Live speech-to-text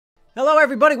Hello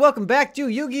everybody, welcome back to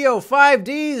Yu-Gi-Oh!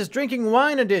 5D's Drinking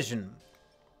Wine Edition.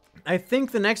 I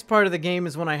think the next part of the game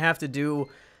is when I have to do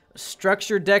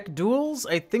structure deck duels.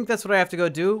 I think that's what I have to go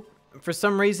do. For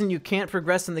some reason, you can't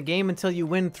progress in the game until you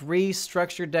win 3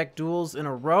 structure deck duels in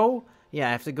a row. Yeah,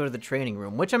 I have to go to the training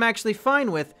room, which I'm actually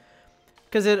fine with,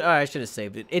 because I should have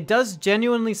saved it. It does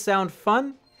genuinely sound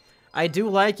fun. I do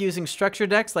like using structure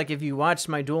decks, like if you watched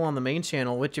my duel on the main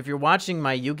channel, which if you're watching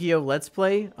my Yu-Gi-Oh! Let's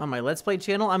Play on my Let's Play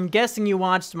channel, I'm guessing you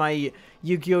watched my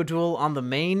Yu-Gi-Oh! Duel on the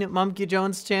main Mumkey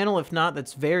Jones channel. If not,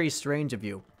 that's very strange of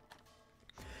you.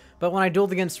 But when I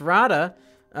dueled against Rada,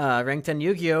 Rank 10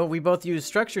 Yu-Gi-Oh!, we both used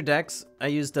structure decks. I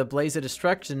used a Blaze of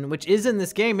Destruction, which is in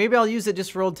this game. Maybe I'll use it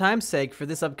just for old time's sake for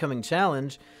this upcoming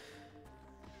challenge.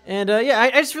 And yeah,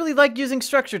 I just really like using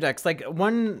structure decks. Like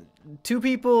two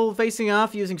people facing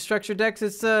off using structure decks.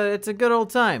 It's a good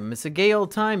old time. It's a gay old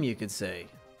time, you could say.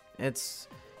 It's,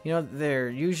 you know,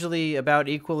 they're usually about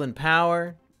equal in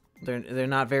power. They're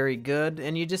not very good,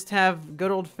 and you just have good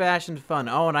old fashioned fun.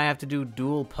 Oh, and I have to do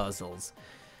duel puzzles.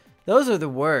 Those are the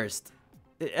worst.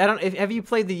 Have you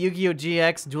played the Yu-Gi-Oh!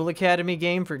 GX Duel Academy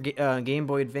game for Game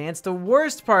Boy Advance? The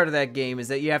worst part of that game is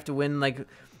that you have to win like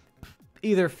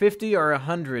either 50 or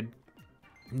 100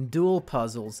 duel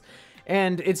puzzles,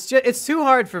 and it's too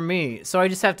hard for me, so I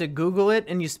just have to Google it,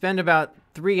 and you spend about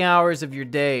 3 hours of your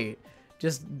day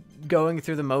just going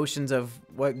through the motions of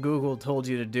what Google told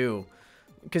you to do,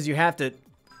 because you have to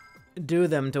do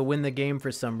them to win the game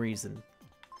for some reason.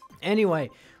 Anyway,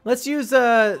 let's use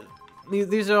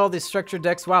these are all the structured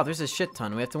decks. Wow, there's a shit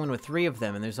ton. We have to win with 3 of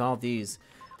them, and there's all these.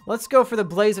 Let's go for the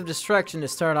Blaze of Destruction to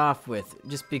start off with,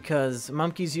 just because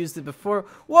Mumkey's used it before.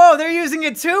 Whoa, they're using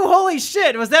it too? Holy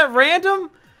shit, was that random?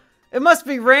 It must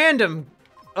be random.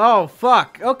 Oh,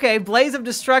 fuck. Okay, Blaze of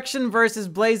Destruction versus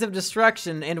Blaze of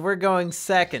Destruction, and we're going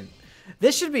second.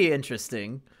 This should be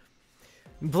interesting.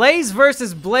 Blaze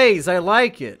versus Blaze, I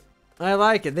like it. I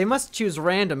like it. They must choose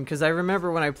random, because I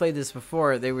remember when I played this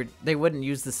before, they wouldn't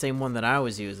use the same one that I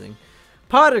was using.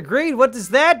 Pot of Greed, what does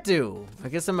that do? I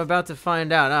guess I'm about to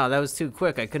find out. Oh, that was too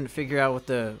quick. I couldn't figure out what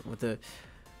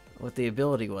the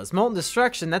ability was. Molten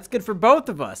Destruction, that's good for both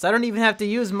of us. I don't even have to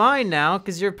use mine now,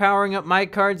 because you're powering up my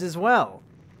cards as well.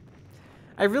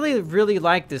 I really, really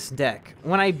like this deck.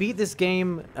 When I beat this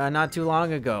game not too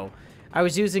long ago, I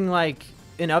was using like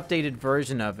an updated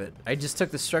version of it. I just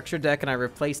took the structure deck and I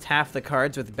replaced half the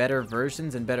cards with better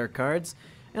versions and better cards,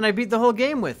 and I beat the whole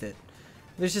game with it.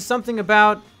 There's just something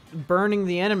about burning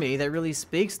the enemy that really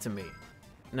speaks to me.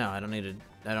 No, I don't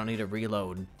need to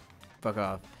reload. Fuck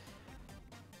off.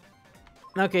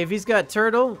 Okay, if he's got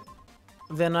turtle,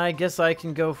 then I guess I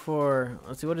can go for,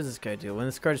 let's see, what does this guy do? When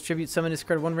this card is tribute, summon,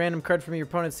 discard 1 random card from your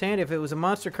opponent's hand. If it was a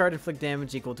monster card, inflict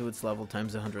damage equal to its level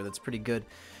times 100. That's pretty good.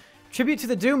 Tribute to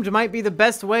the Doomed might be the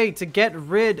best way to get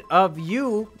rid of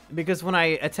you, because when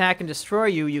I attack and destroy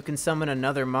you, you can summon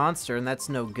another monster, and that's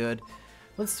no good.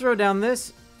 Let's throw down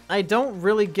this. I don't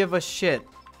really give a shit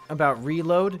about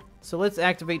reload, so let's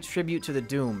activate Tribute to the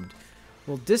Doomed.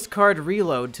 We'll discard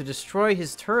reload to destroy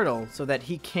his turtle so that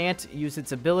he can't use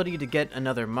its ability to get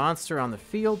another monster on the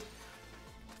field.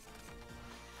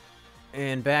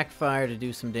 And backfire to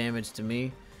do some damage to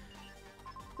me.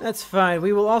 That's fine.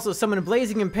 We will also summon a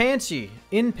Blazing Impanchi,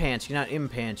 not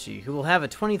Impanchi, who will have a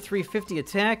 2350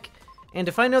 attack. And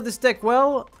if I know this deck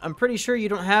well, I'm pretty sure you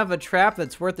don't have a trap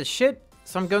that's worth a shit,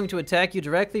 so I'm going to attack you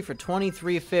directly for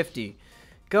 2350.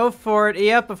 Go for it.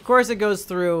 Yep, of course it goes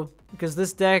through, because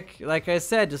this deck, like I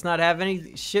said, does not have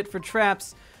any shit for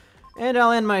traps. And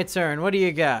I'll end my turn. What do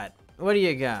you got? What do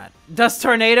you got? Dust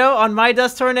Tornado on my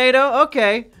Dust Tornado?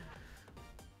 Okay.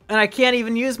 And I can't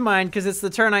even use mine because it's the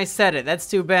turn I set it. That's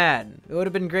too bad. It would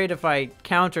have been great if I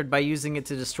countered by using it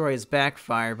to destroy his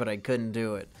backfire, but I couldn't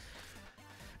do it.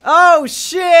 Oh,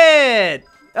 shit!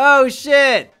 Oh,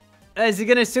 shit! Is he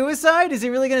gonna suicide? Is he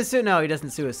really gonna suicide? No, he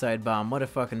doesn't suicide bomb. What a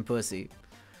fucking pussy.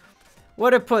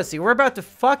 What a pussy. We're about to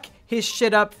fuck his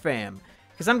shit up, fam.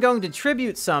 Because I'm going to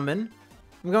tribute summon.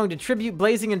 I'm going to tribute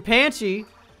Blazing Impanchi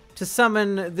to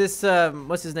summon this,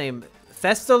 what's his name?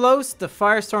 Thestalos, the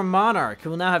Firestorm Monarch, who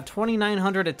will now have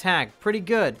 2900 attack. Pretty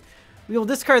good. We will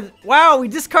discard... Wow, we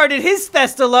discarded his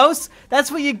Thestalos! That's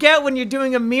what you get when you're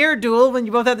doing a mirror duel when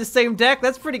you both have the same deck.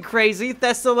 That's pretty crazy.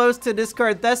 Thestalos to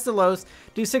discard Thestalos,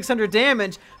 do 600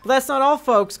 damage. But that's not all,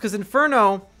 folks, because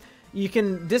Inferno, you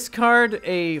can discard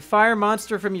a fire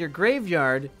monster from your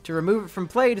graveyard to remove it from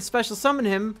play to special summon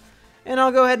him, and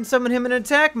I'll go ahead and summon him in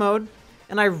attack mode.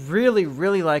 And I really,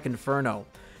 really like Inferno,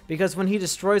 because when he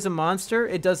destroys a monster,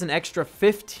 it does an extra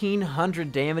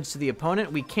 1500 damage to the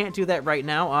opponent. We can't do that right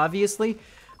now, obviously,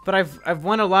 but I've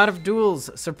won a lot of duels,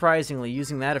 surprisingly,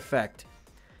 using that effect.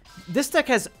 This deck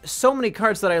has so many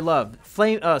cards that I love.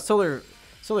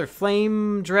 Solar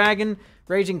Flame Dragon,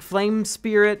 Raging Flame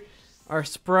Spirit, our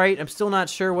Sprite. I'm still not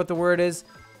sure what the word is.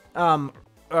 Ultimate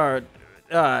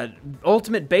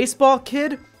Baseball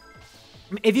Kid.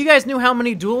 If you guys knew how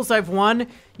many duels I've won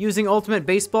using Ultimate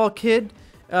Baseball Kid,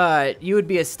 you would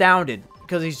be astounded,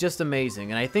 because he's just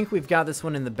amazing. And I think we've got this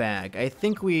one in the bag. I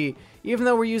think even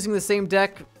though we're using the same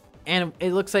deck, and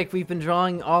it looks like we've been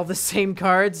drawing all the same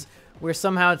cards, we're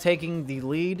somehow taking the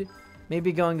lead.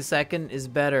 Maybe going second is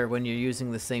better when you're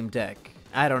using the same deck.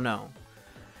 I don't know.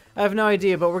 I have no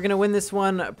idea, but we're going to win this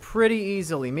one pretty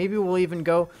easily. Maybe we'll even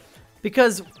go...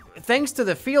 Because thanks to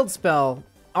the field spell,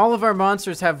 all of our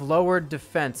monsters have lowered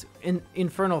defense.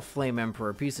 Infernal Flame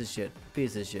Emperor, piece of shit.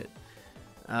 Piece of shit.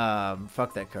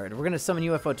 Fuck that card. We're going to summon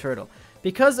UFO Turtle.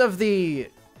 Because of the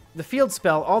field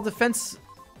spell,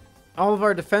 all of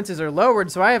our defenses are lowered,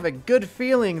 so I have a good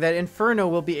feeling that Inferno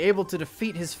will be able to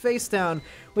defeat his face down,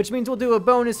 which means we'll do a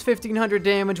bonus 1500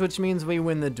 damage, which means we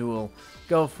win the duel.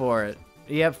 Go for it.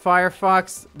 Yep,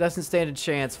 Firefox doesn't stand a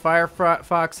chance.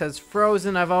 Firefox has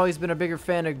frozen. I've always been a bigger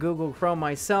fan of Google Chrome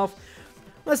myself.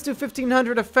 Let's do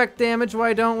 1500 effect damage,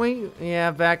 why don't we?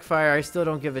 Yeah, backfire. I still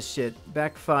don't give a shit.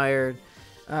 Backfired.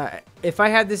 If I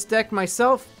had this deck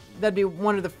myself, that'd be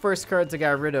one of the first cards I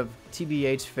got rid of.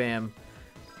 TBH fam.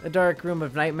 The Dark Room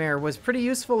of Nightmare was pretty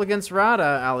useful against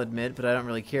Rada, I'll admit, but I don't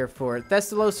really care for it.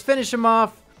 Thestalos, finish him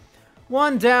off.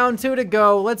 1 down, 2 to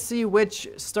go. Let's see which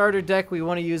starter deck we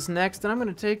want to use next, and I'm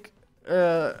going to take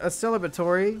a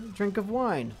celebratory drink of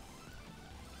wine.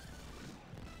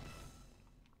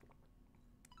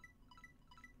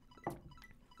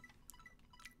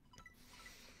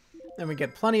 And we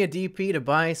get plenty of DP to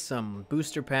buy some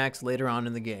booster packs later on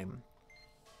in the game.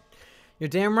 You're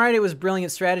damn right, it was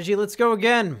brilliant strategy. Let's go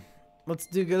again.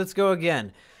 Let's go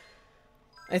again.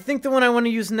 I think the one I want to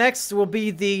use next will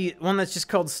be the one that's just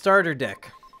called starter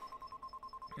deck.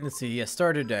 Let's see, yeah,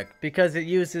 starter deck, because it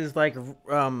uses like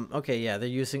okay, yeah, they're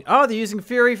using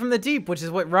Fury from the Deep, which is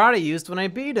what Rada used when I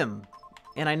beat him.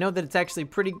 And I know that it's actually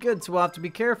pretty good, so we'll have to be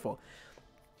careful.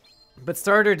 But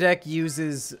starter deck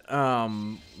uses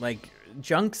like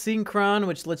Junk Synchron,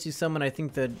 which lets you summon, I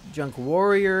think, the Junk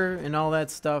Warrior and all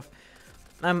that stuff.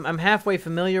 I'm halfway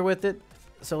familiar with it,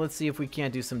 so let's see if we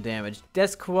can't do some damage.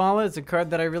 Desk Koala is a card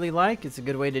that I really like. It's a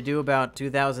good way to do about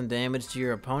 2,000 damage to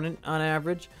your opponent on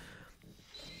average.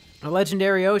 A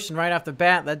Legendary Ocean right off the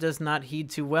bat, that does not heed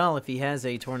too well if he has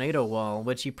a Tornado Wall,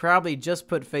 which he probably just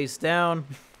put face down.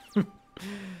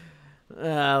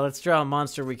 Let's draw a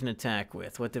monster we can attack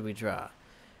with. What did we draw?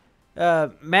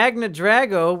 Magna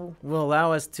Drago will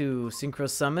allow us to Synchro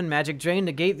Summon. Magic Drain,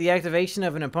 negate the activation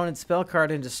of an opponent's spell card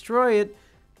and destroy it.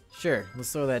 Sure,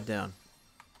 let's throw that down.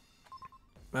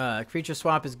 Creature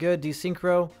Swap is good.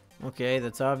 Desynchro. Okay,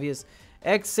 that's obvious.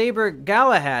 X-Saber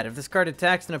Galahad. If this card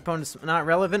attacks an opponent's not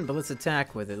relevant, but let's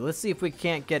attack with it. Let's see if we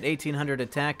can't get 1800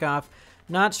 attack off.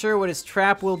 Not sure what his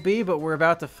trap will be, but we're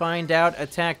about to find out.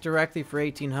 Attack directly for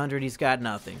 1800. He's got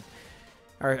nothing.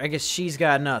 Or I guess she's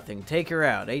got nothing. Take her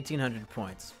out. 1800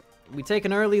 points. We take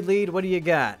an early lead. What do you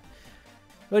got?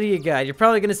 What do you got? You're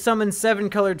probably going to summon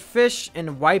 7-colored fish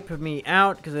and wipe me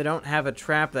out because I don't have a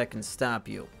trap that can stop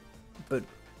you. But,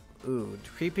 ooh,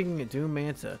 Creeping Doom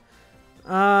Manta.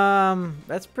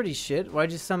 That's pretty shit.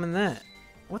 Why'd you summon that?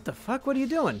 What the fuck? What are you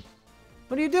doing?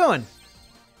 What are you doing?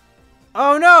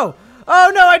 Oh no!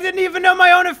 Oh no, I didn't even know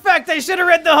my own effect! I should have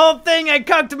read the whole thing! I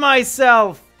cucked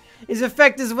myself! His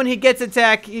effect is when he gets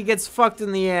attacked, he gets fucked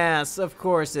in the ass. Of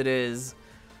course it is.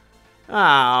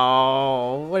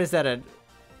 Oh, what is that?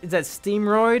 Is that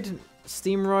Steamroid?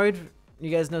 Steamroid? You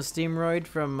guys know Steamroid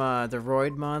from the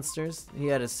Roid monsters? He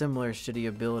had a similar shitty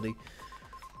ability.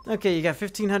 Okay, you got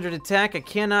 1500 attack. I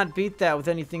cannot beat that with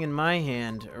anything in my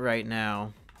hand right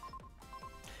now.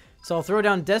 So I'll throw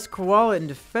down Desk Koala in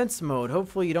defense mode.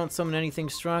 Hopefully you don't summon anything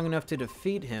strong enough to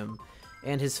defeat him.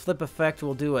 And his flip effect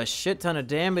will do a shit ton of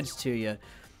damage to you.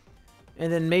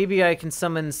 And then maybe I can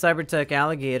summon Cybertech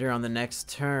Alligator on the next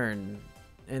turn.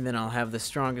 And then I'll have the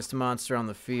strongest monster on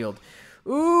the field.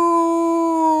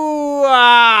 Ooh!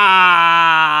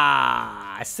 Ah!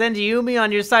 Send Yumi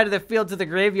on your side of the field to the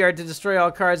graveyard to destroy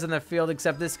all cards on the field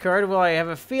except this card. Well, I have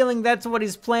a feeling that's what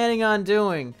he's planning on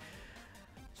doing.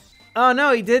 Oh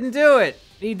no, he didn't do it.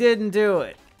 He didn't do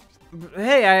it.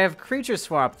 Hey, I have Creature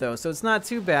Swap though, so it's not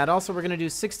too bad. Also, we're going to do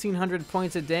 1600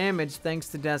 points of damage thanks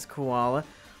to Desk Koala,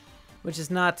 which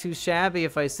is not too shabby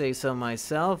if I say so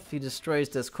myself. He destroys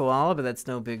Desk Koala, but that's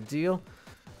no big deal.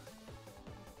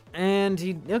 And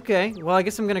he... Okay, well, I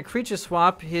guess I'm going to Creature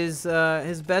Swap his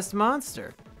best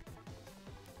monster.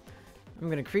 I'm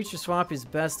going to Creature Swap his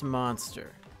best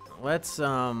monster. Let's,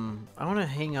 I want to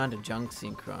hang on to Junk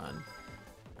Synchron.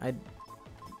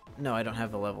 No, I don't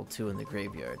have a level 2 in the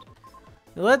graveyard.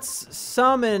 Let's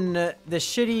summon the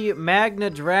shitty Magna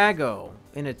Drago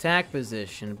in attack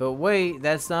position. But wait,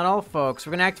 that's not all, folks.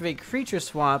 We're going to activate Creature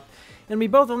Swap. And we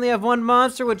both only have one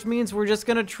monster, which means we're just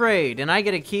going to trade. And I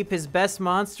get to keep his best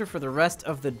monster for the rest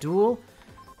of the duel.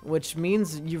 Which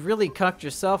means you really cucked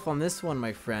yourself on this one,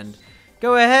 my friend.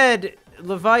 Go ahead,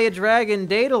 Levia Dragon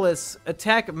Daedalus,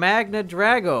 attack Magna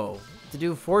Drago to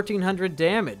do 1400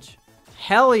 damage.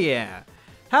 Hell yeah.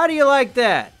 How do you like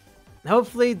that?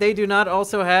 Hopefully they do not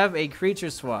also have a creature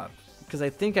swap. Because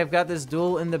I think I've got this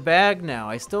duel in the bag now.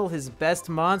 I stole his best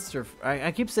monster.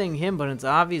 I keep saying him, but it's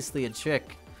obviously a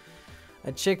chick.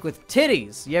 A chick with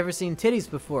titties. You ever seen titties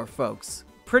before, folks?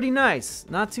 Pretty nice.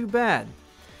 Not too bad.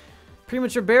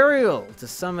 Premature Burial to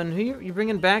summon. Who you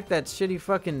bringing back that shitty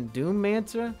fucking Doom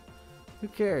Mantra? Who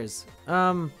cares?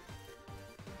 You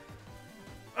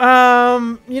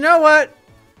know what?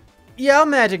 Yeah, I'll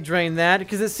Magic Drain that,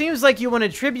 because it seems like you want to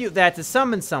tribute that to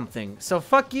summon something. So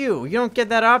fuck you. You don't get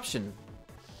that option.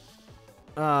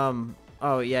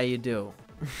 Oh yeah, you do.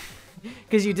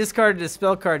 Because you discarded a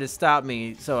spell card to stop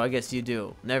me, so I guess you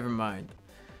do. Never mind.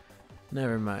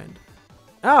 Never mind.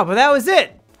 Oh, but that was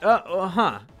it!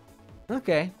 Huh.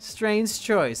 Okay, strange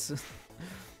choice.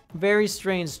 Very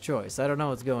strange choice. I don't know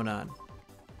what's going on.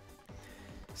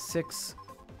 6,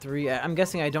 3. I'm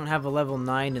guessing I don't have a level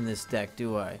 9 in this deck,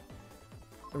 do I?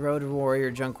 Road Warrior,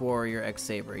 Junk Warrior,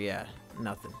 X-Saber. Yeah,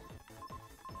 nothing.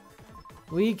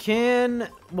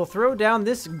 We'll throw down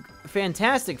this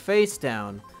fantastic face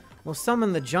down. We'll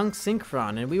summon the Junk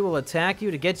Synchron, and we will attack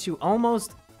you to get you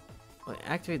almost...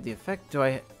 Activate the effect.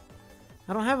 I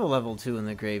don't have a level 2 in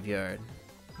the graveyard.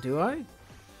 Do I?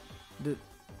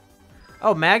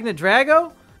 Oh, Magna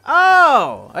Drago?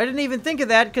 Oh! I didn't even think of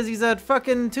that because he's a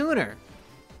fucking tuner.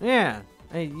 Yeah.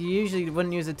 You usually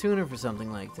wouldn't use a tuner for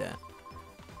something like that.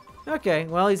 Okay,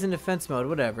 well, he's in defense mode.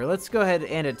 Whatever. Let's go ahead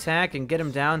and attack and get him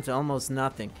down to almost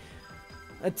nothing.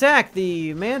 Attack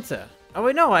the Manta. Oh,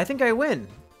 wait, no. I think I win.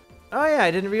 Oh, yeah. I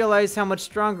didn't realize how much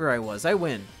stronger I was. I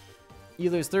win.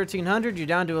 You lose 1,300. You're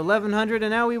down to 1,100.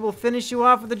 And now we will finish you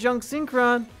off with the Junk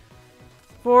Synchron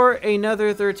for another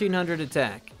 1,300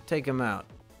 attack. Take him out.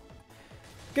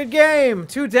 Good game!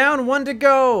 2 down, 1 to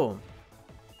go!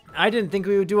 I didn't think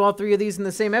we would do all 3 of these in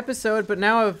the same episode, but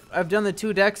now I've done the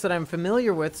 2 decks that I'm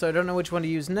familiar with, so I don't know which one to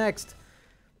use next.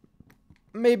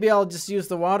 Maybe I'll just use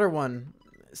the water one,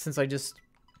 since I just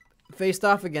faced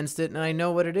off against it, and I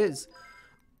know what it is.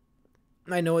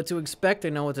 I know what to expect, I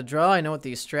know what to draw, I know what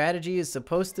the strategy is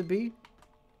supposed to be.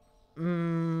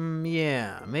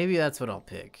 Yeah, maybe that's what I'll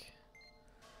pick.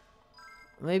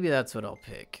 Maybe that's what I'll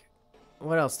pick.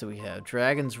 What else do we have?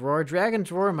 Dragon's Roar.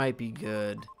 Dragon's Roar might be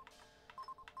good.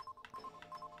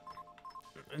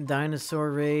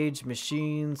 Dinosaur Rage,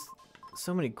 machines.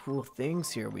 So many cool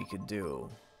things here we could do.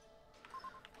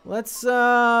 Let's,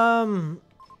 Let's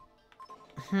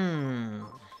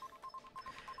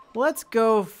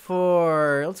go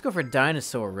for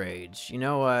Dinosaur Rage. You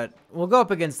know what? We'll go up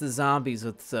against the zombies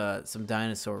with some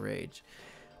Dinosaur Rage.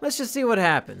 Let's just see what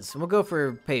happens. We'll go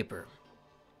for paper.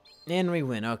 And we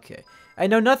win, okay. I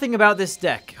know nothing about this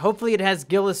deck. Hopefully it has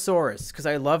Gillosaurus, because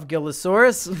I love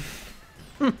Gillosaurus.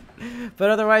 But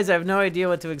otherwise, I have no idea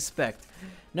what to expect.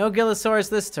 No Gillosaurus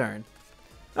this turn.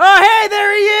 Oh, hey,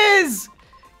 there he is!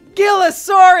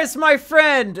 Gillosaurus, my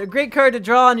friend! A great card to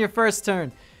draw on your first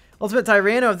turn. Ultimate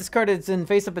Tyranno. If this card is in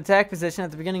face-up attack position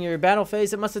at the beginning of your battle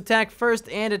phase, it must attack first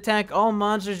and attack all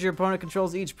monsters your opponent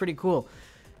controls each. Pretty cool.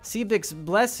 Sebik's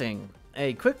Blessing.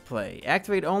 A quick play.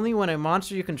 Activate only when a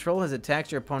monster you control has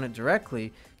attacked your opponent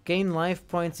directly. Gain life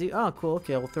points. Oh, cool.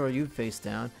 Okay, we'll throw you face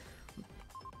down.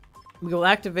 We will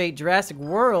activate Jurassic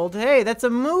World. Hey, that's a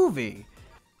movie.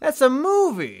 That's a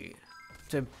movie.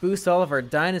 To boost all of our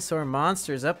dinosaur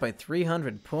monsters up by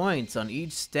 300 points on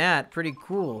each stat. Pretty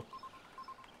cool.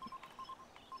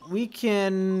 We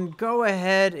can go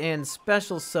ahead and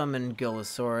special summon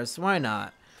Gillosaurus. Why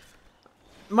not?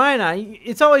 Why not?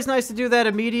 It's always nice to do that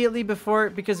immediately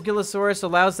because Gillosaurus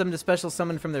allows them to special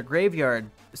summon from their graveyard.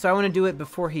 So I want to do it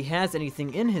before he has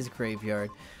anything in his graveyard.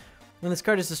 When this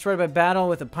card is destroyed by battle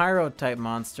with a Pyro-type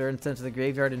monster and sent to the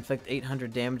graveyard, inflict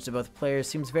 800 damage to both players.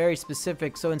 Seems very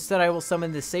specific, so instead I will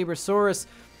summon the Sabersaurus.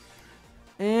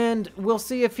 And we'll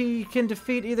see if he can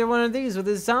defeat either one of these with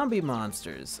his zombie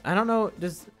monsters. I don't know,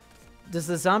 does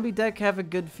the zombie deck have a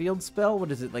good field spell?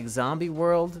 What is it, like Zombie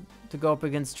World to go up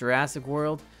against Jurassic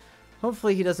World?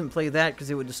 Hopefully he doesn't play that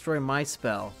because it would destroy my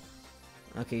spell.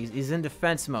 Okay, he's in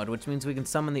defense mode, which means we can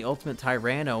summon the Ultimate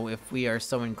Tyranno if we are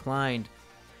so inclined.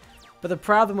 But the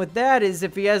problem with that is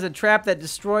if he has a trap that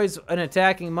destroys an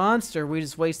attacking monster, we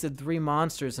just wasted 3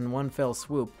 monsters in one fell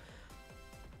swoop.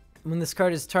 When this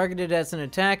card is targeted as an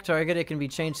attack target, it can be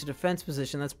changed to defense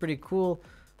position. That's pretty cool.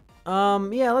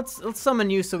 Yeah, let's summon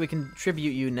you so we can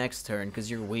tribute you next turn, because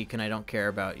you're weak and I don't care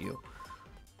about you.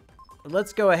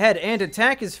 Let's go ahead and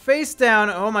attack his face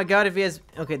down. Oh my god, if he has...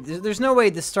 Okay, there's no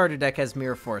way the starter deck has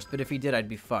Mirror Force, but if he did, I'd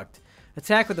be fucked.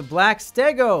 Attack with a Black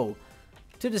Stego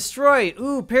to destroy.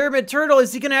 Ooh, Pyramid Turtle.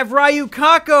 Is he gonna have Ryu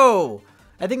Kako?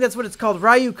 I think that's what it's called,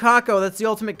 Ryu Kako. That's the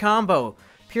ultimate combo.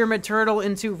 Pyramid Turtle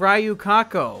into Ryu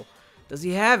Kako. Does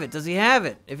he have it? Does he have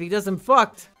it? If he does, I'm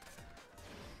fucked.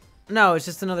 No, it's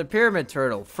just another Pyramid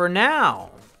Turtle. For now.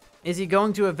 Is he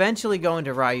going to eventually go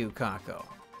into Ryu Kako?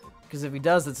 Because if he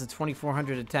does, it's a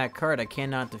 2400 attack card. I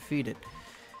cannot defeat it.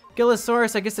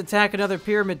 Gillosaurus, I guess attack another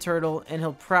Pyramid Turtle, and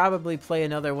he'll probably play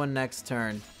another one next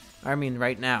turn. I mean,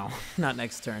 right now. Not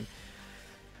next turn.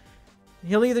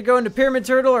 He'll either go into Pyramid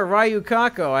Turtle or Ryu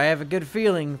Kako. I have a good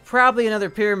feeling. Probably another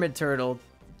Pyramid Turtle,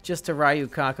 just to Ryu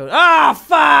Kako. Ah,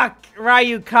 fuck!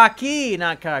 Ryu Kaki,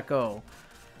 not Kako.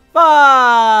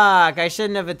 Fuck! I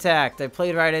shouldn't have attacked. I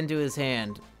played right into his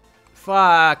hand.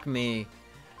 Fuck me.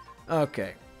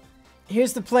 Okay.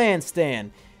 Here's the plan,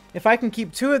 Stan. If I can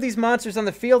keep 2 of these monsters on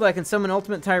the field, I can summon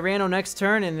Ultimate Tyranno next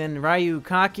turn, and then Ryu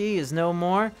Kaki is no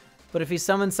more. But if he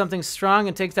summons something strong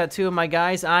and takes out 2 of my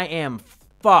guys, I am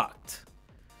fucked.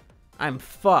 I'm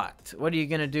fucked. What are you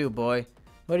gonna do, boy?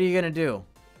 What are you gonna do?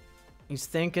 He's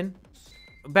thinking.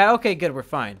 Okay, good. We're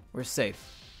fine. We're safe.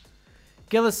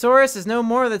 Gillosaurus is no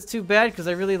more. That's too bad because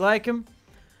I really like him.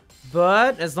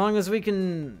 But as long as we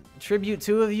can tribute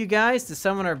 2 of you guys to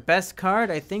summon our best card,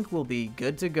 I think we'll be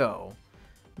good to go.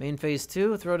 Main phase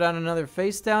 2. Throw down another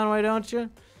face down, why don't you?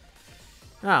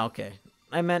 Ah, okay.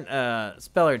 I meant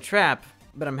Speller Trap,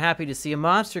 but I'm happy to see a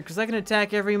monster because I can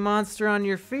attack every monster on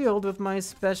your field with my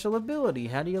special ability.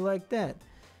 How do you like that?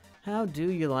 How do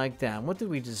you like that? What did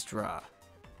we just draw?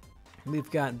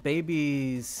 We've got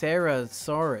Baby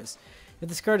Sarasaurus. If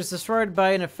this card is destroyed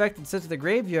by an effect and sent to the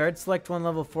graveyard, select 1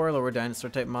 level 4 lower dinosaur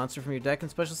type monster from your deck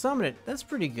and special summon it. That's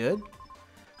pretty good.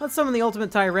 Let's summon the Ultimate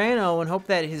Tyranno and hope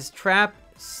that his trap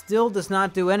still does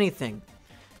not do anything.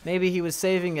 Maybe he was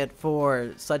saving it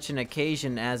for such an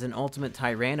occasion as an Ultimate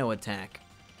Tyranno attack.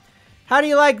 How do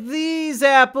you like these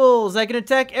apples? I can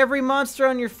attack every monster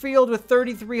on your field with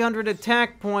 3,300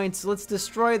 attack points. Let's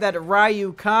destroy that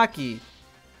Ryu Kaki.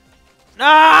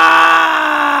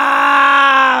 Ah!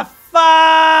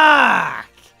 Fuck!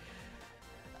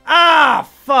 Ah,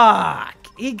 fuck!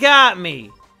 He got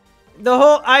me.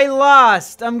 I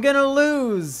lost. I'm gonna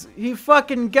lose. He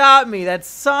fucking got me. That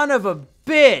son of a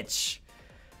bitch.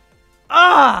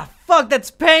 Ah, fuck,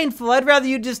 that's painful. I'd rather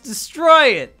you just destroy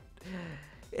it.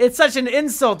 It's such an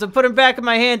insult to put him back in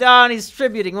my hand. Ah, and he's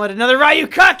tributing. What, another Ryu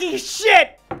Kaki?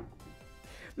 Shit!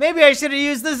 Maybe I should have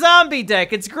used the zombie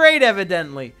deck. It's great,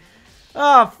 evidently.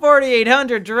 Oh,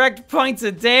 4,800 direct points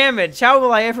of damage. How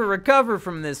will I ever recover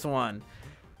from this one?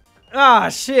 Ah,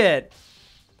 shit.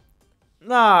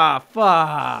 Ah,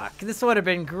 fuck. This would have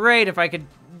been great if I could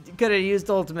have used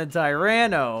Ultimate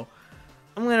Tyranno.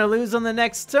 I'm gonna lose on the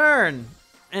next turn.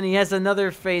 And he has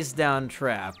another face down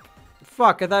trap.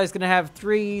 Fuck, I thought he was gonna have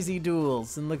 3 easy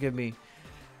duels. And look at me.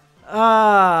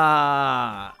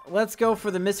 Ah, let's go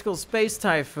for the Mystical Space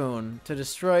Typhoon to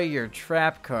destroy your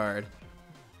trap card.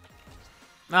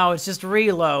 Oh, it's just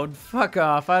reload. Fuck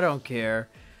off, I don't care.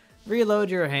 Reload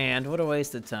your hand, what a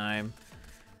waste of time.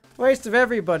 Waste of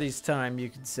everybody's time, you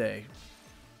could say.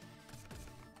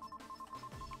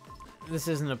 This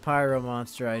isn't a pyro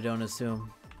monster, I don't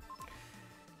assume.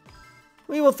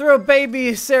 We will throw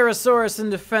Baby Sarasaurus in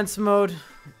defense mode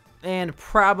and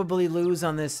probably lose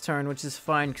on this turn, which is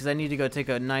fine because I need to go take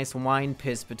a nice wine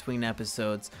piss between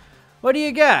episodes. What do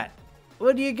you got?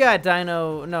 What do you got,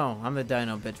 Dino? No, I'm the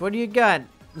Dino bitch. What do you got,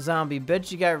 zombie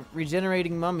bitch? You got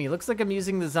Regenerating Mummy. Looks like I'm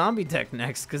using the zombie deck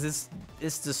next because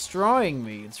it's destroying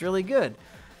me. It's really good.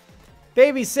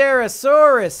 Baby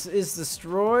Sarasaurus is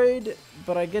destroyed,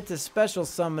 but I get to special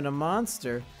summon a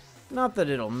monster. Not that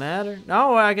it'll matter.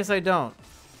 No, I guess I don't.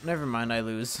 Never mind, I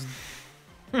lose.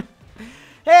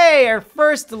 Hey, our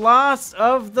first loss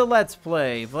of the Let's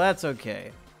Play. Well, that's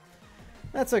okay.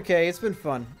 That's okay, it's been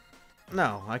fun.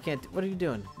 No, I can't. What are you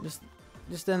doing?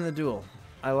 Just end the duel.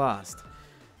 I lost.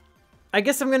 I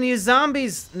guess I'm gonna use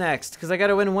zombies next, because I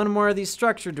gotta win 1 more of these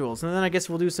structure duels, and then I guess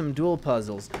we'll do some duel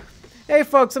puzzles. Hey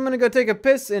folks, I'm gonna go take a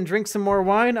piss and drink some more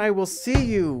wine. I will see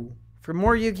you for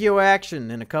more Yu-Gi-Oh! Action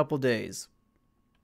in a couple days.